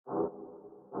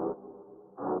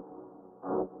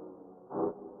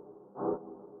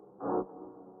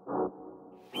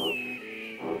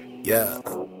yeah.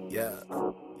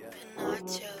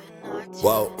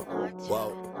 Whoa,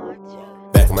 whoa.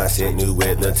 Back in my shit, new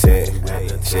with Lil'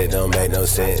 10. Shit don't make no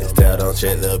sense. Tell don't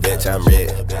trip, little bitch, I'm rich.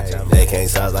 They can't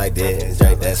talk like this.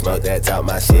 Drink that smoke, that talk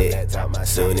my shit.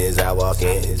 Soon as I walk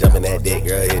in, jumpin' that dick,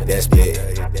 girl, hit that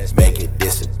spit. Make it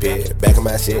disappear. Back in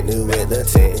my shit, new with Lil'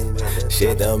 10.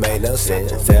 Shit don't make no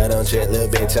sense. Tell don't trip, little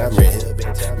bitch, I'm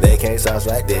rich. They can't sauce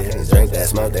like this. Drink that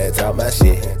smoke, that talk my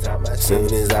shit.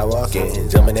 Soon as I walk in,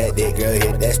 jumpin' that dick, girl,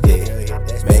 hit that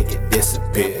spit. Make it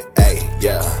disappear. Ayy,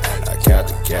 yeah. Count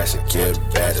the cash and kill the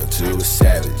battle to a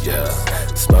savage, yeah.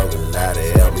 Smoking a lot to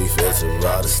help me filter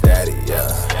all the static, yeah.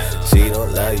 She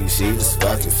don't love you, she just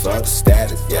fucking fuck the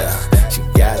status, yeah. She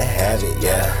gotta have it,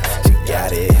 yeah. She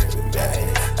got it,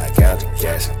 I count the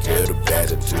cash and kill the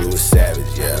battle to a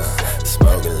savage, yeah.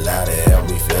 Smoking a lot to help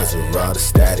me filter all the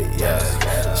static, yeah.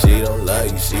 She don't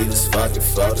love you, she just fucking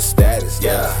fuck the status,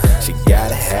 yeah. She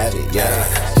gotta have it,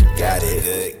 yeah. Got it,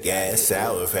 good gas,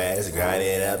 sour fast, grind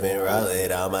it up and roll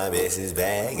it. All my bitches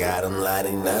bad, got them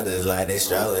lighting others like they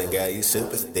strolling. Girl, you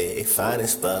super thick, fine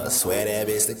as fuck. Swear that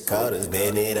bitch the coldest.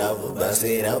 Bend it over, bust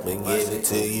it open, give it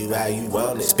to you how you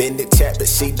want it. Spend the check, but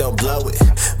she don't blow it.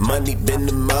 Money been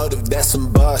the motive, that's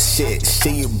some boss shit.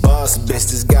 She a boss,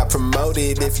 bitch just got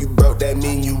promoted. If you broke, that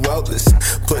mean you hopeless.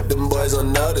 Put them boys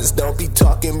on notice, don't be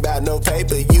talking about no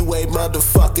paper. You ain't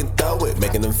motherfucking throw it.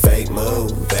 Making them fake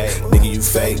moves, nigga, you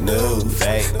fake news.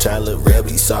 Tryna look real,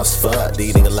 be soft as fuck.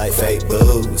 These niggas like fake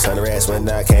boobs. 100 rats when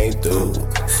I came through.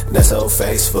 That's whole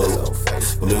face fool.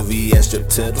 New VS strip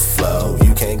to the flow.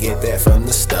 You can't get that from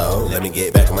the stove. Let me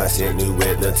get back on my shit, new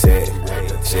with Lil'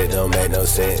 10. Shit don't make no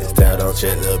sense. Tell don't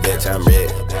trip, little bitch, I'm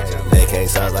rich. They can't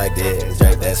talk like this.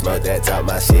 Drink that smoke, that talk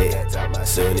my shit.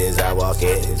 Soon as I walk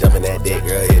in, jumpin' that dick,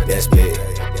 girl, hit that spit.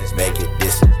 Make it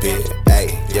disappear.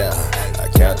 Ayy, yeah.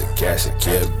 Count the cash and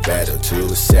kill the battle to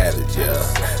a savage, yeah.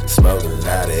 Smoking a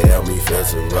lot to help me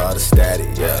filter all the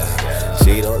static, yeah.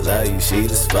 She don't love you, she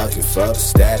just fucking fuck the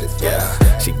status,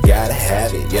 yeah. She gotta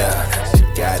have it, yeah. She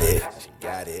got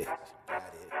it.